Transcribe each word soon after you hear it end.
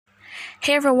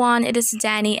Hey everyone, it is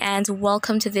Dani'i and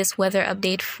welcome to this weather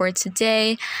update for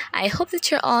today. I hope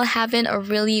that you're all having a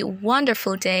really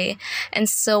wonderful day. And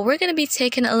so we're going to be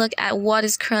taking a look at what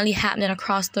is currently happening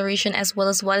across the region as well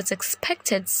as what is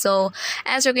expected. So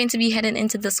as we're going to be heading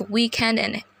into this weekend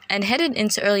and headed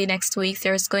into early next week,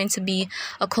 there's going to be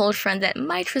a cold front that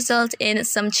might result in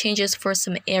some changes for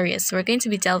some areas. So we're going to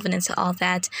be delving into all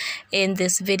that in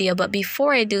this video. But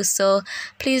before I do so,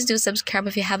 please do subscribe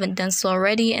if you haven't done so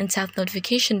already and tap the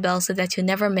notification bell so that you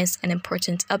never miss an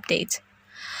important update.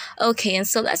 Okay, and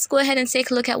so let's go ahead and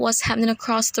take a look at what's happening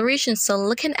across the region. So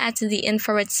looking at the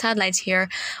infrared satellite here,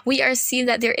 we are seeing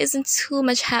that there isn't too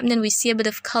much happening. We see a bit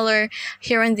of color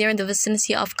here and there in the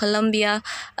vicinity of Colombia,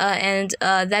 and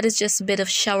that is just a bit of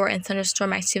shower and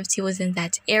thunderstorm activity within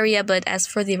that area. But as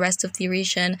for the rest of the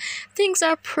region, things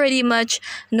are pretty much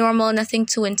normal, nothing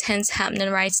too intense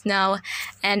happening right now.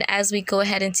 And as we go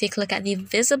ahead and take a look at the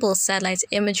visible satellite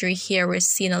imagery here, we're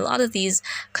seeing a lot of these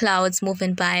clouds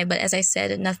moving by, but as I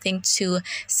said, nothing too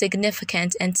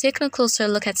significant. And taking a closer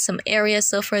look at some areas,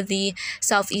 so for the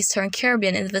southeastern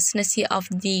Caribbean in the vicinity of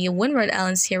the Windward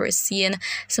Islands here, we're seeing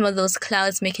some of those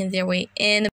clouds making their way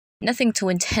in. Nothing too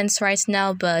intense right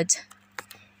now, but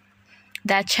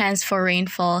that chance for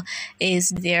rainfall is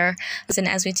there. And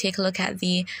as we take a look at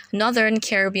the northern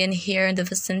Caribbean here in the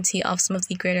vicinity of some of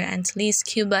the greater Antilles,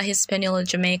 Cuba, Hispaniola,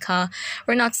 Jamaica,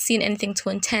 we're not seeing anything too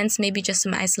intense, maybe just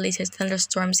some isolated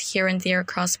thunderstorms here and there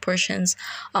across portions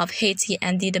of Haiti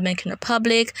and the Dominican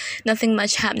Republic. Nothing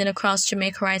much happening across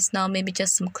Jamaica right now, maybe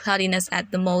just some cloudiness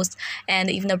at the most and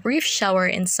even a brief shower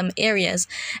in some areas.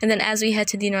 And then as we head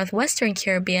to the northwestern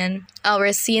Caribbean,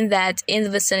 we're seeing that in the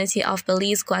vicinity of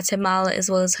Belize, Guatemala, as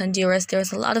well as Honduras,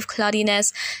 there's a lot of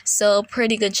cloudiness, so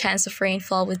pretty good chance of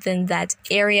rainfall within that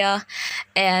area.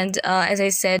 And as I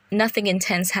said, nothing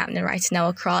intense happening right now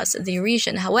across the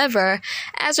region. However,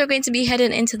 as we're going to be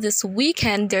heading into this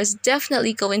weekend, there's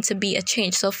definitely going to be a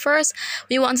change. So first,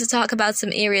 we want to talk about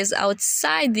some areas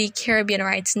outside the Caribbean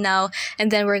right now, and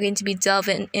then we're going to be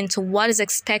delving into what is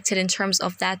expected in terms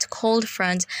of that cold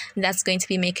front that's going to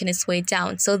be making its way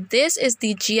down. So this is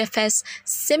the GFS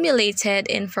simulated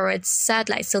infrared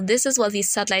satellite. So this is what the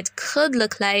satellite could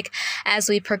look like as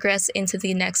we progress into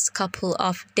the next couple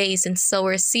of days. And so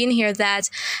we're seeing here that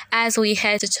as we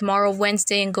head to tomorrow,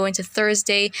 Wednesday, and go into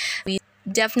Thursday, we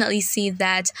definitely see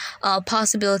that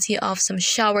possibility of some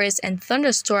showers and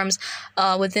thunderstorms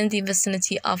within the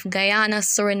vicinity of Guyana,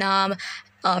 Suriname,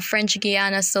 French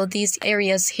Guiana. So these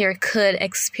areas here could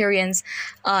experience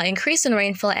increase in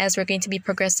rainfall as we're going to be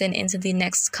progressing into the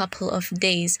next couple of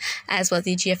days, as what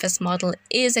the GFS model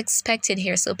is expected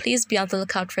here. So please be on the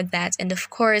lookout for that. And of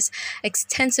course,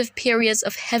 extensive periods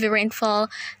of heavy rainfall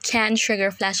can trigger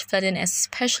flash flooding,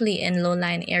 especially in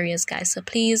low-lying areas, guys. So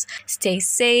please stay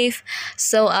safe.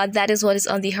 So that is what is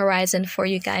on the horizon for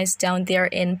you guys down there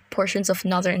in portions of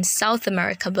northern South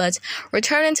America. But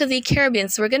returning to the Caribbean,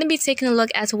 so we're going to be taking a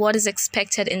look at what is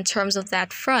expected in terms of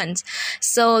that front.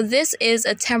 So this is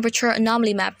a temperature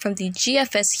anomaly map from the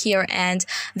GFS here, and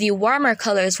the warmer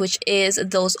colors, which is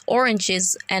those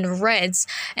oranges and reds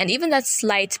and even that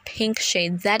slight pink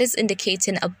shade, that is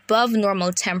indicating above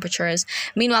normal temperatures.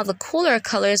 Meanwhile, the cooler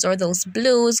colors, or those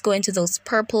blues going to those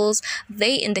purples,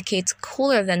 they indicate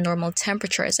cooler than normal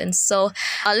temperatures. And so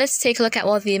let's take a look at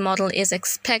what the model is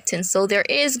expecting. So there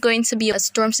is going to be a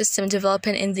storm system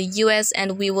developing in the US,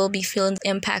 and we will be feeling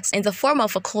impacts in the form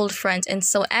of a cold front. And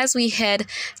so as we head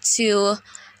to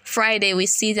Friday, we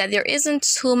see that there isn't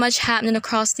too much happening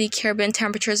across the Caribbean.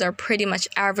 Temperatures are pretty much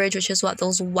average, which is what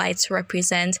those whites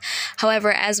represent.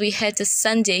 However, as we head to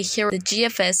Sunday, here the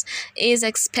GFS is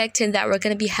expecting that we're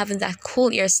going to be having that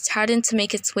cool air starting to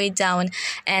make its way down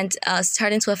and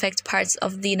starting to affect parts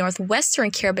of the northwestern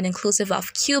Caribbean, inclusive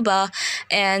of Cuba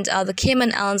and the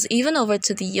Cayman Islands, even over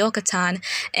to the Yucatan,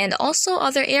 and also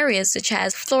other areas such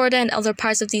as Florida and other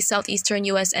parts of the southeastern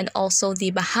US and also the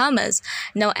Bahamas.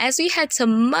 Now, as we head to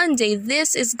Monday,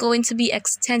 this is going to be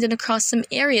extended across some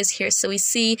areas here. So we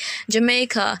see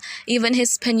Jamaica, even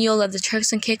Hispaniola, the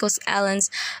Turks and Caicos Islands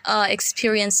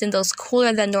experiencing those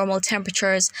cooler than normal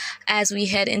temperatures as we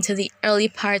head into the early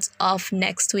parts of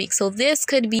next week. So this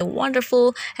could be a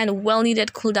wonderful and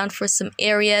well-needed cool down for some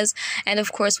areas. And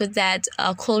of course, with that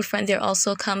cold front, there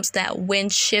also comes that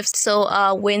wind shift.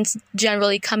 So winds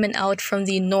generally coming out from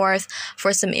the north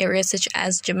for some areas such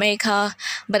as Jamaica.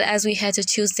 But as we head to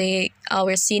Tuesday,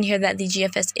 we're seeing here that the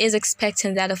GFS is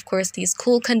expecting that, of course, these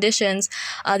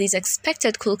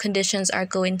expected cool conditions are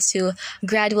going to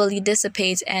gradually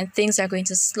dissipate and things are going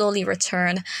to slowly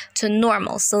return to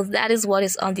normal. So that is what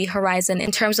is on the horizon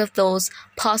in terms of those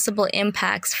possible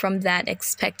impacts from that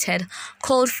expected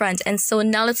cold front. And so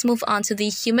now let's move on to the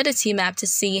humidity map to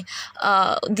see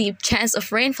the chance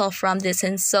of rainfall from this.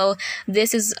 And so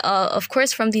this is of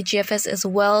course from the GFS as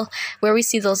well, where we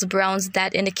see those browns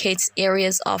that indicates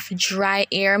areas of dry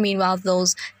air. Meanwhile,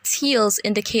 those teals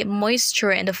indicate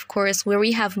moisture, and of course where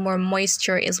we have more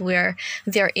moisture is where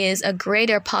there is a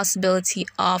greater possibility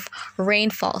of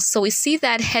rainfall. So we see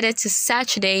that headed to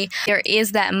Saturday, there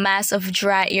is that mass of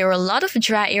dry air, a lot of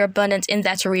dry air abundant in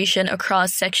that region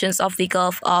across sections of the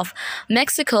Gulf of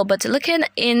Mexico. But looking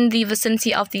in the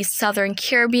vicinity of the southern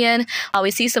Caribbean,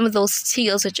 we see some of those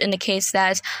teals, which indicates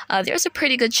that there's a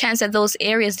pretty good chance that those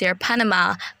areas there,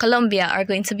 Panama, Colombia, are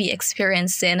going to be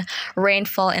experiencing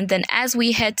rainfall. And then as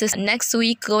we head to next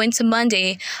week, going to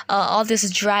Monday, all this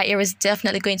dry air is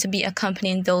definitely going to be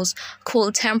accompanying those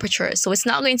cool temperatures. So it's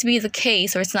not going to be the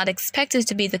case, or it's not expected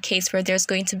to be the case, where there's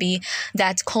going to be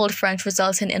that cold front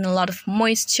resulting in a lot of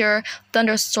moisture,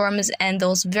 thunderstorms, and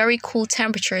those very cool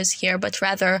temperatures here, but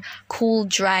rather cool,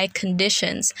 dry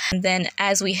conditions. And then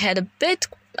as we head a bit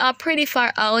pretty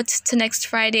far out to next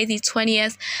Friday, the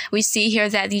 20th, we see here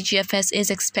that the GFS is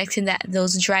expecting that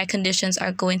those dry conditions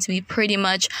are going to be pretty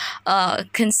much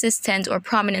consistent or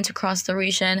prominent across the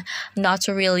region, not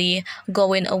really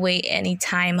going away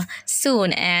anytime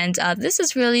soon. And this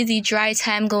is really the dry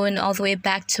time going all the way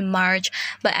back to March.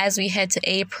 But as we head to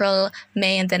April,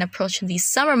 May, and then approaching the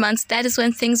summer months, that is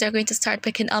when things are going to start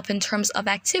picking up in terms of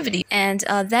activity. And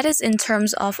that is in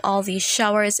terms of all the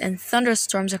showers and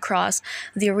thunderstorms across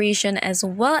the region, as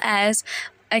well as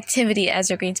activity as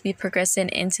we're going to be progressing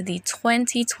into the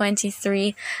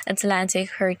 2023 Atlantic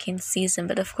hurricane season.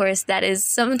 But of course, that is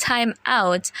some time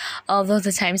out, although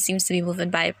the time seems to be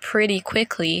moving by pretty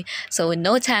quickly. So in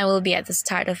no time we'll be at the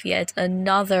start of yet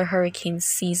another hurricane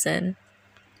season.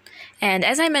 And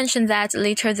as I mentioned that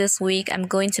later this week, I'm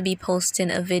going to be posting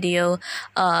a video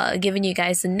giving you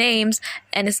guys the names.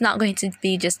 And it's not going to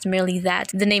be just merely that,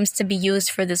 the names to be used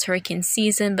for this hurricane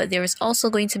season, but there is also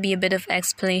going to be a bit of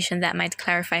explanation that might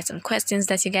clarify some questions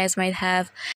that you guys might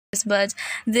have. But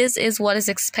this is what is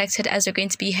expected as we're going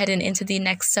to be heading into the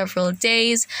next several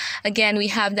days. Again, we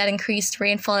have that increased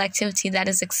rainfall activity that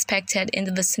is expected in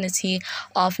the vicinity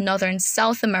of northern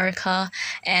South America,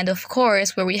 and of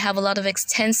course where we have a lot of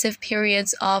extensive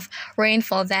periods of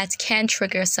rainfall that can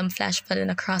trigger some flash flooding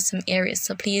across some areas.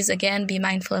 So please, again, be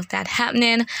mindful of that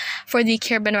happening. For the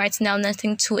Caribbean right now,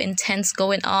 nothing too intense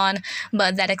going on,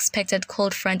 but that expected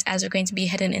cold front as we're going to be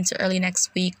heading into early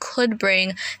next week could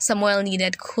bring some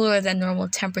well-needed cooler than normal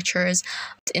temperatures.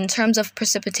 In terms of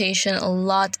precipitation, a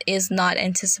lot is not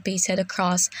anticipated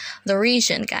across the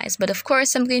region, guys. But of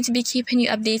course, I'm going to be keeping you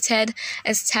updated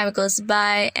as time goes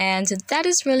by, and that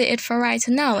is really it for right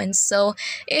now. And so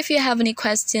if you have any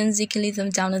questions, you can leave them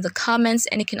down in the comments,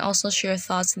 and you can also share your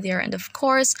thoughts there. And of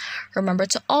course, remember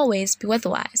to always be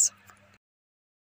weatherwise.